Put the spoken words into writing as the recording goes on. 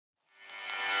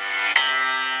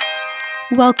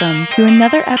Welcome to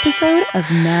another episode of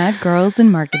Mad Girls in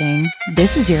Marketing.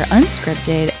 This is your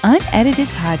unscripted, unedited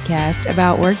podcast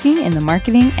about working in the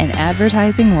marketing and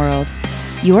advertising world.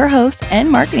 Your hosts and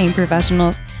marketing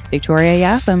professionals, Victoria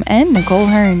Yassam and Nicole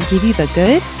Hearn, give you the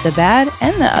good, the bad,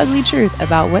 and the ugly truth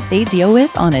about what they deal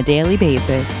with on a daily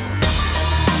basis.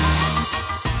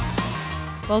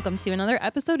 Welcome to another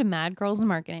episode of Mad Girls in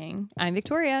Marketing. I'm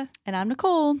Victoria. And I'm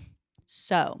Nicole.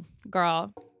 So,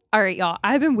 girl. All right, y'all.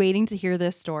 I've been waiting to hear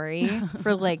this story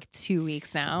for like 2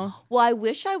 weeks now. Well, I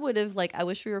wish I would have, I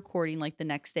wish we were recording the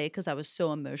next day because I was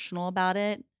so emotional about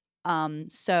it.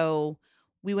 So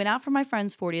we went out for my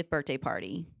friend's 40th birthday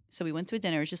party. So we went to a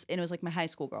dinner. And it was like my high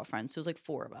school girlfriend. So it was like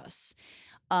 4 of us.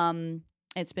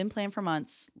 It's been planned for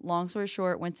months. Long story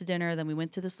short, went to dinner. Then we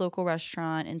went to this local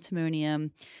restaurant in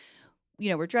Timonium.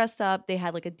 We're dressed up. They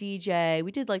had a DJ.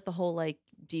 We did the whole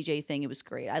DJ thing. It was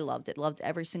great. I loved it. Loved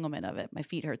every single minute of it. My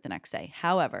feet hurt the next day.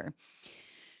 However,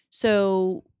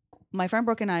 so my friend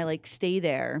Brooke and I stay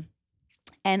there,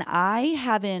 and I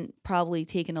haven't probably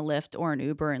taken a Lyft or an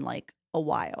Uber in a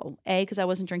while. A, because I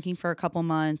wasn't drinking for a couple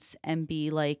months, and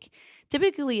B,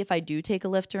 typically if I do take a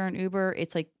Lyft or an Uber,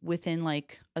 it's within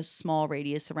a small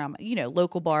radius around my,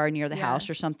 local bar near the house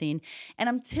or something. And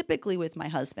I'm typically with my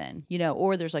husband,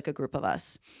 or there's a group of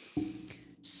us.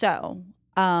 So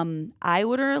I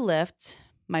order a Lyft.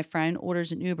 My friend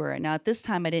orders an Uber. And now at this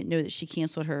time, I didn't know that she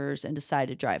canceled hers and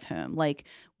decided to drive home.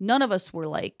 None of us were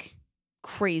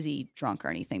crazy drunk or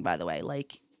anything, by the way.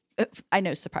 I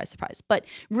know, surprise, surprise. But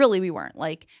really, we weren't.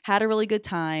 Had a really good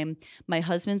time. My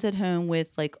husband's at home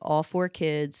with all 4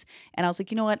 kids. And I was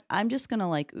like, you know what? I'm just going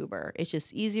to Uber. It's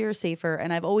just easier, safer.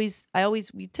 And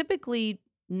we typically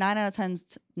 9 out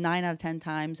of 10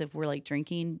 times if we're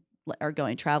drinking or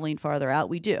traveling farther out,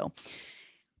 we do.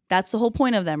 That's the whole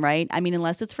point of them, right? I mean,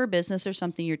 unless it's for business or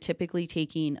something, you're typically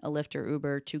taking a Lyft or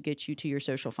Uber to get you to your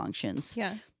social functions.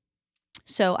 Yeah.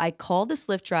 So I called this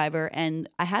Lyft driver, and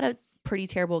I had a pretty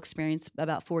terrible experience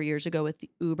about 4 years ago with the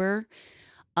Uber.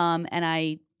 And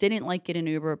I didn't get an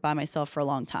Uber by myself for a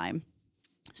long time.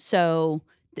 So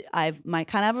I've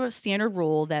kind of a standard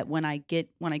rule that when I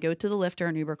go to the Lyft or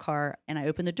an Uber car and I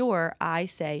open the door, I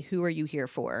say, "Who are you here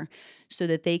for?" so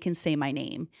that they can say my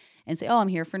name and say, "Oh, I'm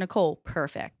here for Nicole."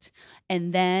 Perfect.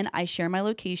 And then I share my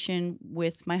location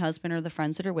with my husband or the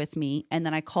friends that are with me. And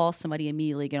then I call somebody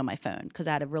immediately, get on my phone, because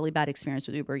I had a really bad experience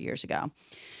with Uber years ago.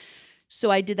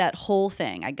 So I did that whole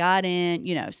thing. I got in,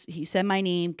 he said my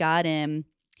name, got in.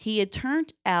 He had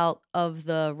turned out of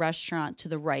the restaurant to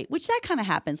the right, which that kind of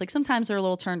happens. Sometimes they're a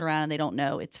little turned around and they don't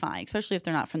know. It's fine, especially if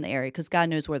they're not from the area, because God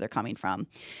knows where they're coming from.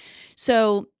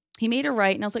 So he made a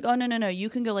right, and I was like, "Oh, no. You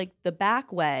can go the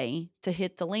back way to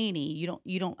hit Delaney.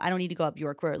 I don't need to go up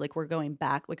York Road. We're going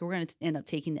back. We're going to end up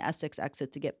taking the Essex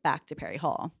exit to get back to Perry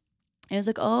Hall." And I was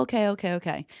like, "Oh,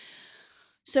 okay."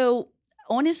 So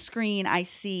on his screen, I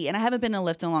see, and I haven't been in a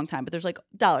Lyft in a long time, but there's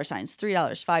dollar signs,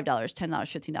 $3, $5, $10,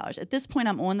 $15. At this point,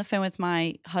 I'm on the phone with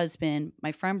my husband.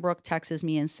 My friend Brooke texts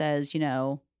me and says,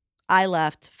 I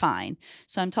left, fine.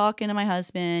 So I'm talking to my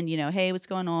husband, "Hey, what's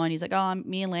going on?" He's like, "Oh,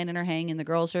 me and Landon are hanging. The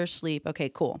girls are asleep." Okay,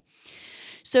 cool.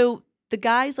 So the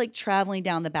guy's traveling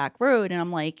down the back road, and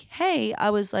I'm like, "Hey," I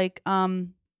was like,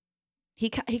 he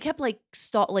kept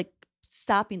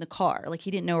stopping the car.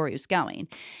 He didn't know where he was going.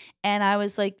 And I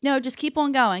was like, "No, just keep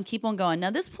on going. Now,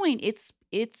 at this point, it's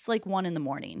 1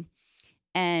 a.m.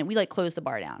 and we closed the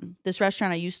bar down. This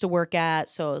restaurant I used to work at.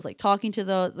 So I was talking to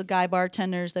the guy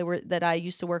bartenders that I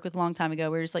used to work with a long time ago.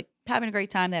 We were just having a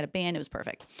great time. They had a band. It was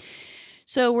perfect.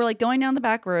 So we're going down the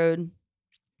back road,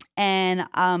 and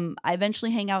I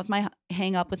eventually hang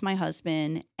up with my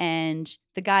husband, and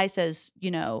the guy says,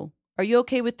 "Are you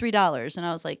okay with $3?" And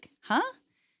I was like, "Huh?"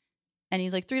 And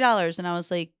he's like, $3. And I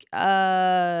was like,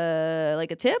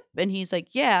 a tip? And he's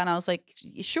like, "Yeah." And I was like,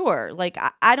 "Sure."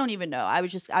 I don't even know. I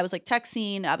was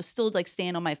texting. I was still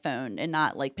staying on my phone and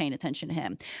not paying attention to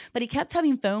him. But he kept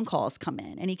having phone calls come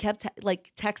in, and he kept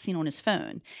texting on his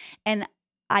phone. And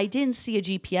I didn't see a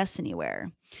GPS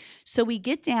anywhere. So we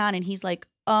get down, and he's like,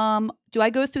 "Do I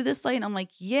go through this light?" And I'm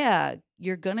like, "Yeah,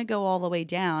 you're going to go all the way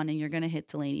down, and you're going to hit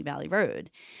Delaney Valley Road."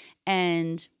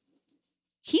 And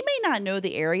he may not know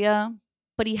the area,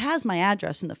 but he has my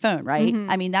address in the phone, right?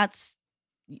 Mm-hmm. I mean, that's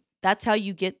how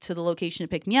you get to the location to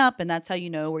pick me up, and that's how you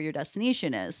know where your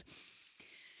destination is.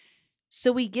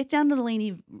 So we get down to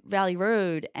Delaney Valley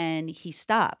Road, and he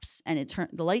stops, and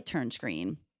the light turns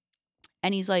green.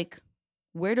 And he's like,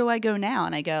 "Where do I go now?"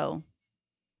 And I was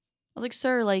like,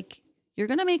 "Sir, you're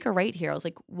going to make a right here." I was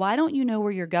like, "Why don't you know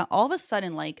where you're going?" All of a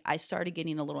sudden, I started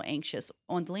getting a little anxious.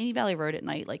 On Delaney Valley Road at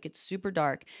night, it's super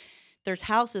dark. There's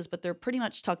houses, but they're pretty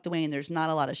much tucked away, and there's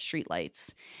not a lot of street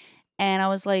lights. And I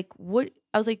was like, what?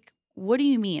 I was like, what do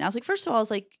you mean? I was like, first of all, I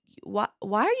was like, why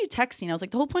are you texting? I was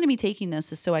like, the whole point of me taking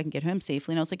this is so I can get home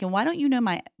safely. And I was like, and why don't you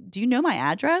know do you know my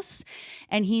address?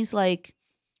 And he's like,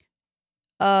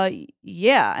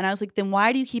 yeah. And I was like, then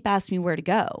why do you keep asking me where to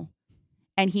go?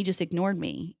 And he just ignored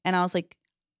me. And I was like,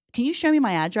 can you show me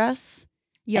my address?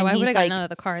 Yeah, and I would have like, gotten out of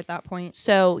the car at that point.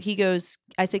 So he goes,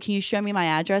 I said, can you show me my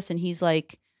address? And he's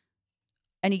like,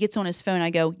 and he gets on his phone. I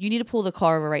go, you need to pull the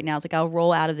car over right now. I was like, I'll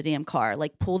roll out of the damn car.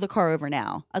 Like, pull the car over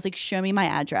now. I was like, show me my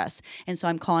address. And so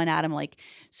I'm calling Adam, like,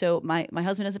 so my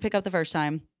husband doesn't pick up the first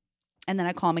time. And then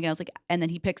I call him again. I was like, and then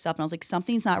he picks up and I was like,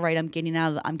 something's not right. I'm getting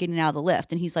out of the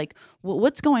lift. And he's like,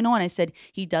 what's going on? I said,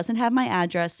 he doesn't have my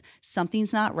address.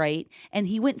 Something's not right. And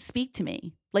he wouldn't speak to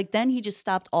me. Like, then he just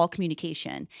stopped all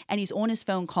communication and he's on his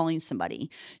phone calling somebody.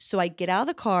 So I get out of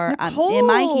the car. Nicole. I'm in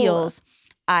my heels.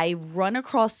 I run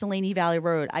across Delaney Valley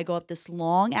Road. I go up this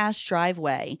long ass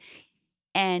driveway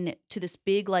and to this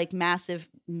big, like, massive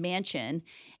mansion.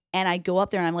 And I go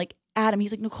up there and I'm like, Adam,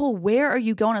 he's like, Nicole, where are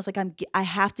you going? I was like, I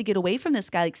have to get away from this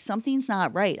guy. Like, something's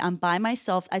not right. I'm by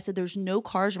myself. I said, there's no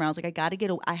cars around. I was like, I got to get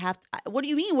away. What do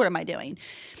you mean? What am I doing?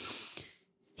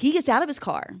 He gets out of his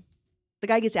car. The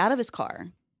guy gets out of his car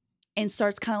and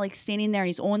starts kind of like standing there and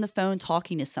he's on the phone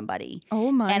talking to somebody. Oh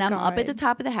my God. And I'm up at the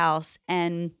top of the house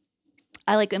and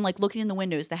I'm like looking in the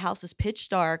windows. The house is pitch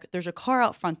dark. There's a car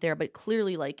out front there, but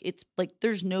clearly like it's like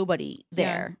there's nobody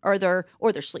there or they're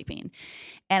sleeping.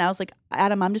 And I was like,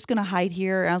 Adam, I'm just going to hide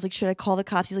here. And I was like, should I call the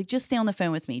cops? He's like, just stay on the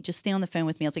phone with me. Just stay on the phone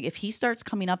with me. I was like, if he starts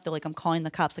coming up, they're like, I'm calling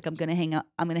the cops. Like, I'm going to hang out.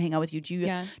 I'm going to hang out with you. Do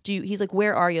you, he's like,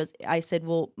 where are you? I said,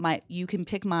 well, you can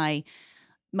pick my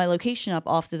location up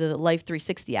off the Life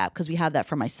 360 app because we have that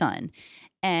for my son.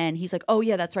 And he's like, oh,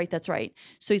 yeah, that's right. That's right.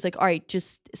 So he's like, all right,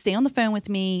 just stay on the phone with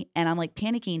me. And I'm like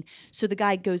panicking. So the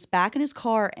guy goes back in his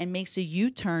car and makes a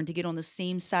U-turn to get on the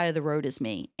same side of the road as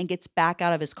me and gets back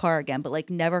out of his car again, but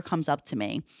like never comes up to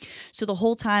me. So the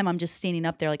whole time I'm just standing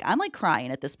up there, like I'm like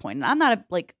crying at this point. And I'm not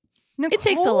like, Nicole. It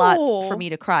takes a lot for me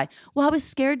to cry. Well, I was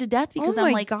scared to death because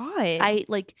I'm like, God. I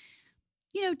like,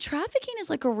 you know, trafficking is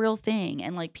like a real thing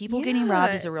and like people getting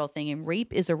robbed is a real thing and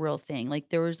rape is a real thing. Like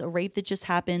there was a rape that just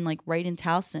happened like right in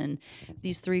Towson,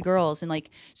 these 3 girls. And like,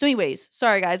 so anyways,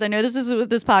 sorry guys, I know this is what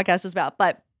this podcast is about,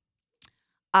 but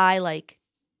I like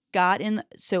got in.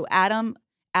 So Adam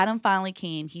finally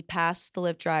came. He passed the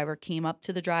Lyft driver, came up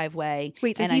to the driveway.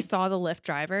 Wait, so he saw the Lyft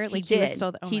driver? Like he was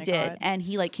still, he did. God. And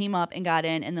he like came up and got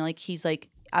in and then like, he's like,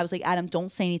 I was like, Adam,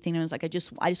 don't say anything. And I was like, I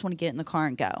just want to get in the car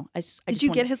and go. Did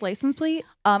you get his license plate?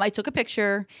 I took a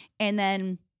picture. And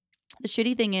then the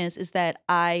shitty thing is that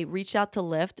I reached out to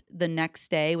Lyft the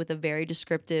next day with a very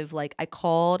descriptive, like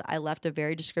I left a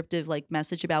very descriptive like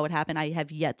message about what happened. I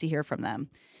have yet to hear from them.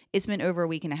 It's been over a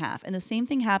week and a half. And the same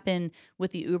thing happened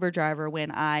with the Uber driver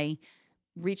when I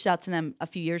reached out to them a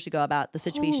few years ago about the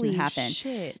situation that happened.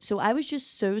 Shit. So I was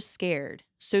just so scared.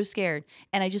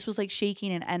 And I just was like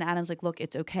shaking and Adam's like, look,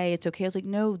 it's okay. It's okay. I was like,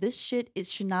 no, this shit, it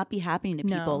should not be happening to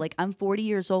people. Like I'm 40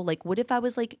 years old. Like what if I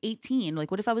was like 18? Like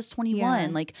what if I was 21? Yeah.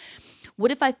 Like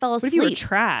what if I fell asleep? What if you were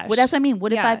trash? That's what I mean.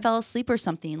 What if I fell asleep or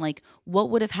something? Like what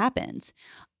would have happened?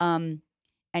 And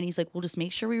he's like, we'll just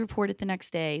make sure we report it the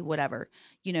next day, whatever,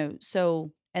 you know?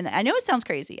 So, and I know it sounds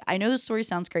crazy. I know the story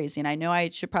sounds crazy and I know I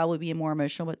should probably be more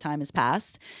emotional, but time has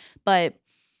passed, but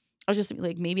I was just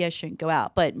like, maybe I shouldn't go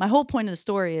out. But my whole point of the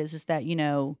story is that, you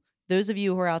know, those of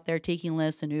you who are out there taking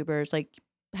Lyfts and Ubers, like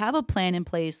have a plan in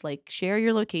place, like share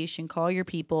your location, call your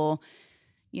people.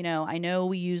 You know, I know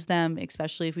we use them,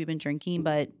 especially if we've been drinking,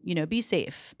 but, you know, be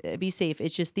safe. Be safe.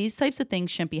 It's just these types of things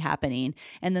shouldn't be happening.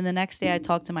 And then the next day I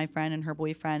talked to my friend and her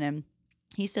boyfriend, and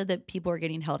he said that people are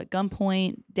getting held at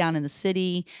gunpoint down in the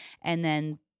city and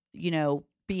then, you know,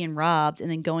 being robbed and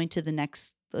then going to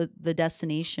the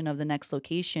destination of the next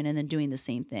location and then doing the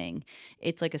same thing.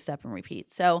 It's like a step and repeat.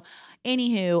 So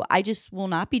anywho, I just will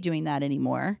not be doing that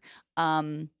anymore.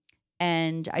 And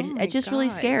it's just really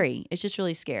scary. It's just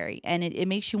really scary. And it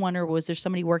makes you wonder, was there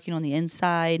somebody working on the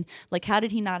inside? Like, how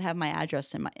did he not have my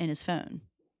address in his phone?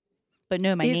 But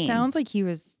no, my name. It sounds like he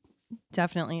was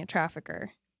definitely a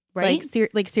trafficker. Right?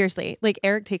 Like seriously, like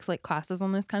Eric takes like classes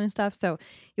on this kind of stuff. So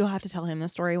you'll have to tell him the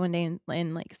story one day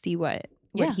and like see what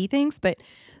he thinks. But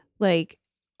like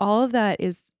all of that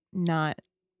is not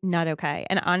okay.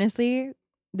 And honestly,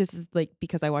 this is like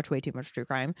because I watch way too much true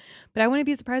crime, but I wouldn't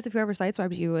be surprised if whoever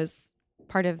sideswiped you was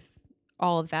part of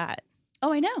all of that.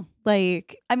 Oh, I know.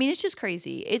 Like, I mean, it's just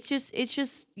crazy. It's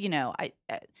just, you know, I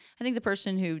think the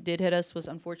person who did hit us was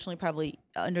unfortunately probably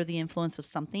under the influence of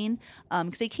something.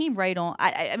 Because they came right on.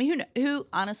 I mean, who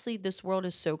honestly, this world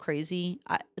is so crazy.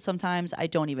 Sometimes I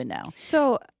don't even know.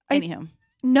 So anyhow,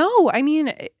 No, I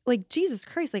mean, like, Jesus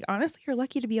Christ. Like, honestly, you're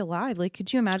lucky to be alive. Like,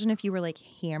 could you imagine if you were like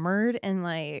hammered and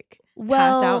like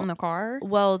passed out in the car?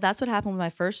 Well, that's what happened with my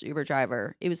first Uber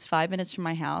driver. It was 5 minutes from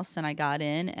my house, and I got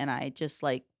in, and I just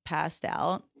like passed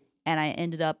out, and I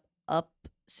ended up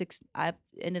I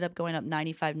ended up going up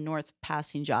 95 North,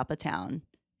 passing Joppa Town,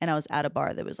 and I was at a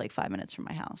bar that was like 5 minutes from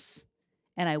my house.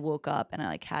 And I woke up and I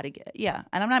like had to get, yeah.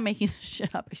 And I'm not making this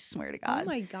shit up. I swear to God. Oh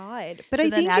my God. But So I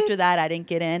then think after that, I didn't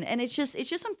get in. And it's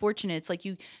just unfortunate. It's like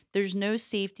there's no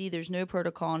safety, there's no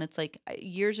protocol. And it's like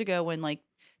years ago when like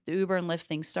the Uber and Lyft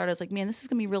thing started, I was like, man, this is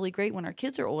going to be really great when our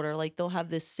kids are older. Like they'll have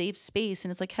this safe space.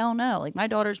 And it's like, hell no. Like my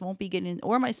daughters won't be getting in,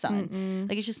 or my son.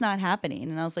 Like it's just not happening.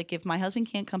 And I was like, if my husband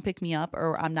can't come pick me up,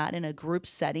 or I'm not in a group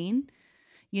setting,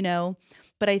 you know.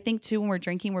 But I think too, when we're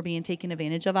drinking, we're being taken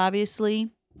advantage of, obviously.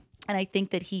 And I think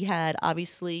that he had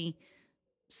obviously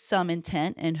some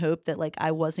intent and hope that like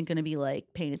I wasn't going to be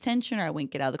like paying attention, or I wouldn't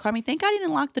get out of the car. I mean, thank God he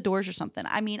didn't lock the doors or something.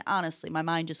 I mean, honestly, my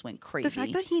mind just went crazy. the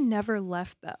fact that he never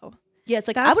left though. Yeah, it's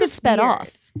like I would have sped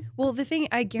off. Well, the thing,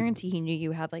 I guarantee he knew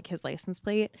you had like his license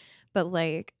plate, but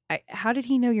like, how did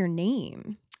he know your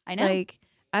name? I know. Like,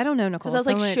 I don't know, Nicole. Because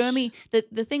I was like, show me.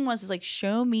 The thing was, is like,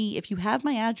 show me, if you have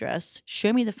my address,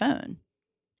 show me the phone.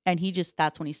 And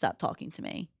that's when he stopped talking to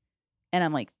me. And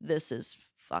I'm like, this is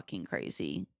fucking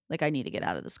crazy. Like, I need to get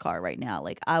out of this car right now.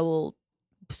 Like, I will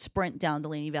sprint down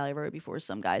Delaney Valley Road before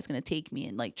some guy's going to take me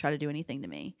and like try to do anything to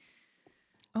me.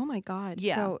 Oh my God.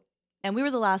 Yeah. And we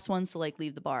were the last ones to like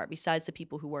leave the bar besides the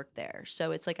people who worked there.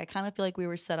 So it's like, I kind of feel like we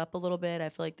were set up a little bit. I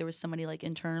feel like there was somebody like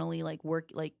internally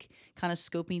like kind of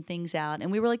scoping things out.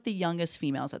 And we were like the youngest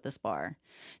females at this bar.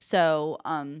 So,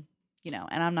 you know,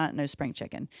 and I'm not no spring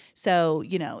chicken. So,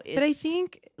 you know, but I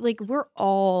think like we're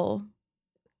all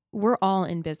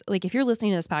in business. Like if you're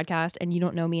listening to this podcast and you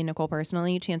don't know me and Nicole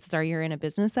personally, chances are you're in a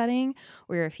business setting,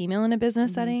 or you're a female in a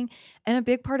business setting. And a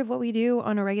big part of what we do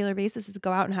on a regular basis is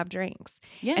go out and have drinks.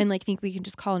 Yeah. And like think we can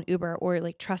just call an Uber, or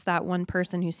like trust that one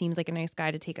person who seems like a nice guy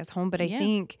to take us home. But I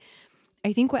think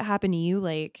what happened to you,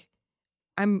 like,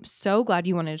 I'm so glad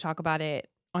you wanted to talk about it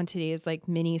on today's like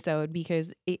Minisode,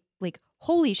 because it like,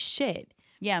 holy shit.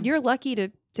 Yeah. You're lucky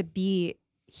to be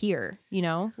here, you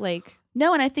know, like.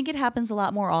 No, and I think it happens a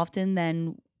lot more often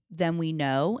than we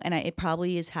know, and it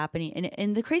probably is happening.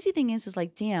 And the crazy thing is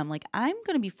like, damn, like I'm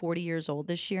gonna be 40 years old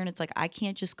this year, and it's like I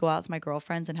can't just go out with my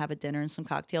girlfriends and have a dinner and some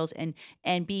cocktails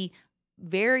and be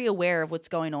very aware of what's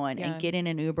going on and get in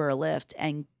an Uber or Lyft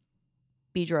and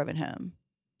be driven home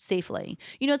safely.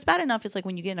 You know, it's bad enough. It's like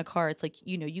when you get in a car, it's like,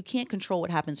 you know, you can't control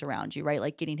what happens around you, right?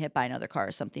 Like getting hit by another car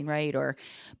or something, right?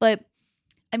 But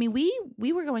I mean,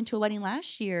 we were going to a wedding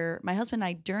last year, my husband and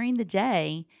I, during the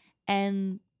day,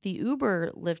 and the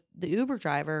Uber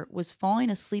driver was falling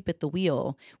asleep at the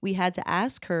wheel. We had to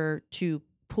ask her to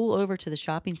pull over to the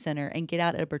shopping center and get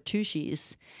out at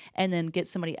Bertucci's and then get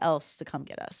somebody else to come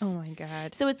get us. Oh my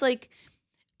God. So it's like,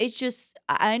 it's just,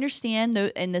 I understand,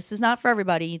 and this is not for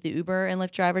everybody, the Uber and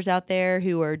Lyft drivers out there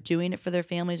who are doing it for their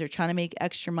families or trying to make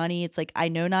extra money. It's like, I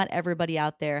know not everybody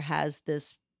out there has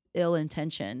this ill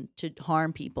intention to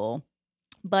harm people,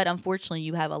 but unfortunately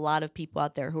you have a lot of people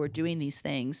out there who are doing these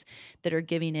things that are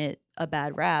giving it a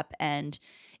bad rap. And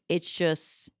it's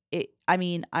just I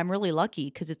mean, I'm really lucky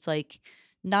because it's like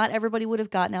not everybody would have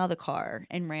gotten out of the car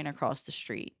and ran across the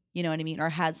street, you know what I mean, or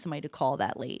had somebody to call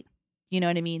that late, you know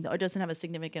what I mean, or doesn't have a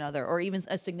significant other, or even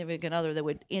a significant other that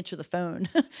would answer the phone.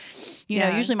 You know,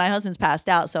 usually my husband's passed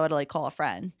out, so I'd like call a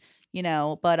friend, you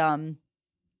know. But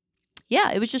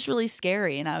yeah, it was just really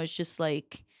scary. And I was just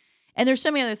like, and there's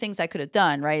so many other things I could have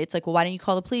done, right? It's like, well, why didn't you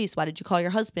call the police? Why did you call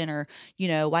your husband? Or, you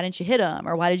know, why didn't you hit him?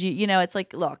 Or why did you know, it's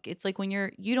like, look, it's like when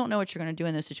you don't know what you're going to do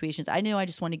in those situations. I knew I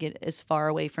just wanted to get as far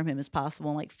away from him as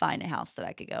possible and like find a house that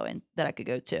I could go in, that I could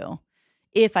go to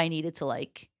if I needed to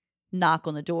like knock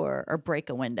on the door or break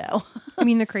a window. I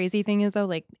mean, the crazy thing is though,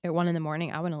 like at 1 a.m,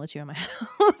 I wouldn't let you in my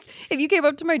house if you came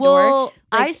up to my door. Like,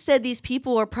 I said these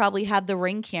people are probably have the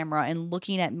Ring camera and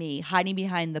looking at me hiding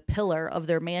behind the pillar of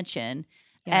their mansion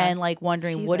and like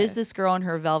wondering, what is this girl in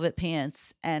her velvet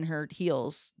pants and her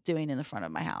heels doing in the front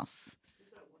of my house?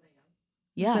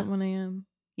 Yeah, at 1 a.m.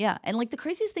 Yeah. And like the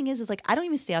craziest thing is like I don't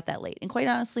even stay out that late. And quite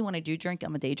honestly, when I do drink,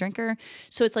 I'm a day drinker.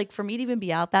 So it's like for me to even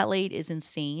be out that late is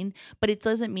insane. But it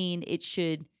doesn't mean it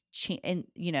should change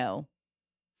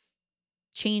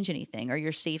anything or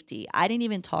your safety. I didn't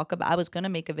even talk about, I was going to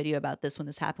make a video about this when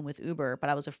this happened with Uber, but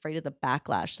I was afraid of the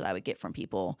backlash that I would get from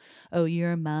people. Oh,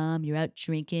 you're a mom, you're out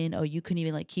drinking. Oh, you couldn't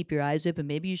even like keep your eyes open.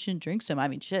 Maybe you shouldn't drink some. I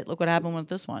mean, shit, look what happened with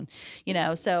this one, you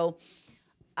know? So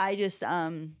I just,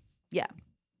 yeah.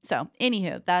 So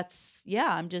anywho,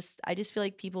 I just feel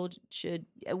like people should,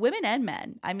 women and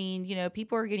men. I mean,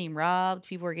 people are getting robbed,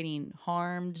 people are getting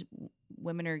harmed,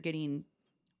 women are getting,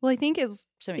 Well, I think it's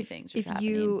so many things are if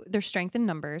happening. there's strength in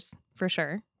numbers for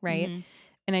sure, right? Mm-hmm.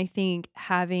 And I think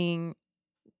having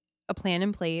a plan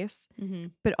in place, Mm-hmm.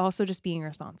 but also just being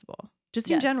responsible, just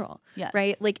in Yes. general, Yes.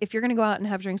 right? Like if you're going to go out and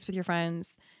have drinks with your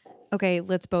friends, okay,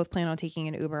 let's both plan on taking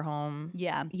an Uber home,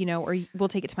 Yeah. or we'll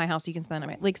take it to my house so you can spend the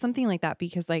night, like something like that.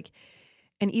 Because like,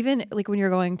 and even like when you're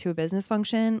going to a business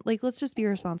function, like let's just be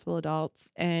responsible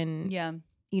adults and, Yeah.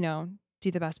 do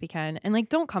the best we can. And like,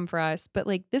 don't come for us, but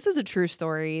like, this is a true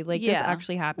story. Like this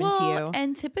actually happened to you.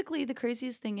 And typically the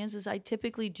craziest thing is I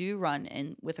typically do run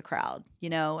in with a crowd.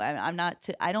 I'm not,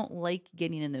 I don't like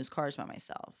getting in those cars by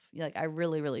myself. Like I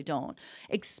really, really don't,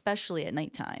 especially at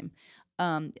nighttime.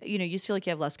 You just feel like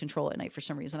you have less control at night for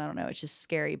some reason. I don't know. It's just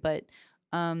scary. But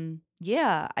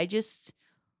yeah,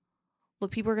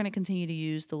 look, people are going to continue to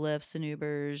use the Lyfts and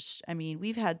Ubers. I mean,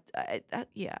 we've had,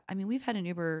 we've had an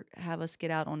Uber have us get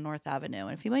out on North Avenue.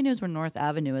 And if anybody knows where North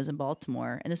Avenue is in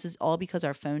Baltimore, and this is all because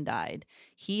our phone died,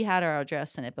 he had our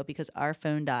address in it, but because our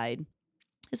phone died,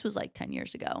 this was like 10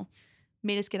 years ago,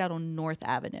 made us get out on North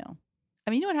Avenue. I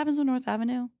mean, you know what happens on North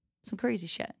Avenue? Some crazy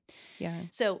shit. Yeah.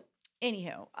 So,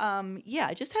 anyhow,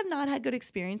 I just have not had good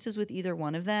experiences with either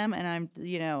one of them. And I'm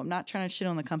not trying to shit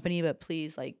on the company, but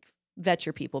please, like, vet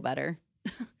your people better.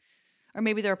 Or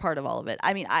maybe they're a part of all of it.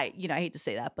 I mean, I hate to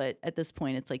say that, but at this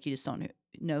point, it's like you just don't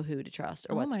know who to trust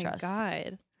or what to trust. Oh my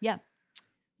God. Yeah.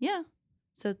 Yeah.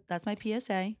 So that's my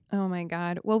PSA. Oh my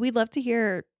God. Well, we'd love to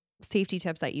hear safety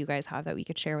tips that you guys have that we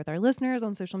could share with our listeners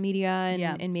on social media,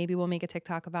 and maybe we'll make a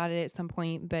TikTok about it at some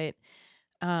point. But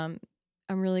I'm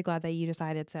really glad that you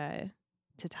decided to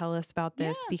tell us about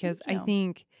this, because I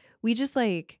think we just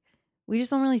don't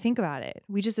really think about it.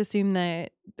 We just assume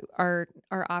that our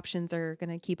options are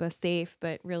going to keep us safe,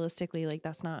 but realistically, like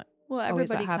that's not. Well,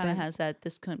 everybody kind of has that.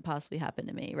 This couldn't possibly happen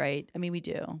to me, right? I mean, we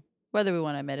do, whether we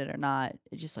want to admit it or not.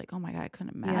 It's just like, oh my God, I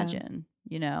couldn't imagine,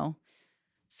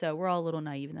 So we're all a little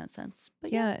naive in that sense.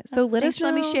 But yeah, so let us know.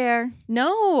 Let me share.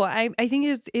 No, I think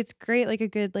it's great, like a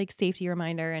good like safety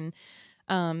reminder. And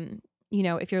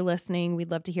if you're listening,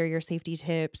 we'd love to hear your safety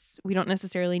tips. We don't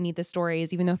necessarily need the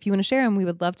stories, even though if you want to share them, we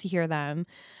would love to hear them.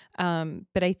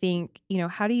 But I think,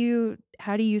 how do you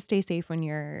stay safe when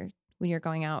you're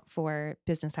going out for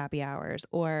business happy hours?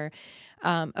 Or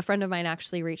a friend of mine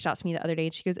actually reached out to me the other day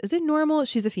and she goes, is it normal?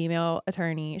 She's a female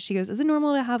attorney. She goes, is it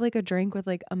normal to have like a drink with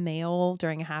like a male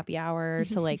during a happy hour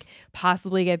to like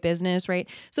possibly get business? Right.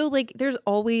 So like there's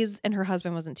always, and her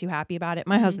husband wasn't too happy about it.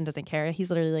 My husband doesn't care. He's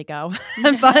literally like, oh,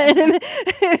 but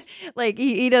like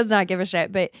he does not give a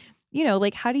shit. But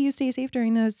like, how do you stay safe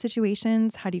during those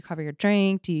situations? How do you cover your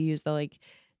drink? Do you use the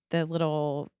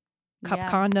little cup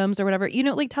condoms or whatever?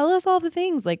 Like tell us all the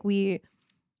things. Like we're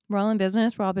all in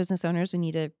business. We're all business owners. We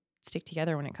need to stick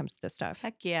together when it comes to this stuff.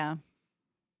 Heck yeah.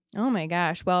 Oh my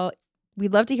gosh. Well,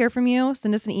 we'd love to hear from you.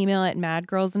 Send us an email at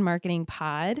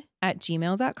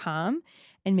madgirlsandmarketingpod@gmail.com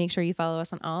and make sure you follow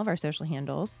us on all of our social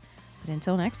handles. But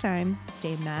until next time,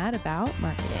 stay mad about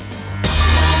marketing.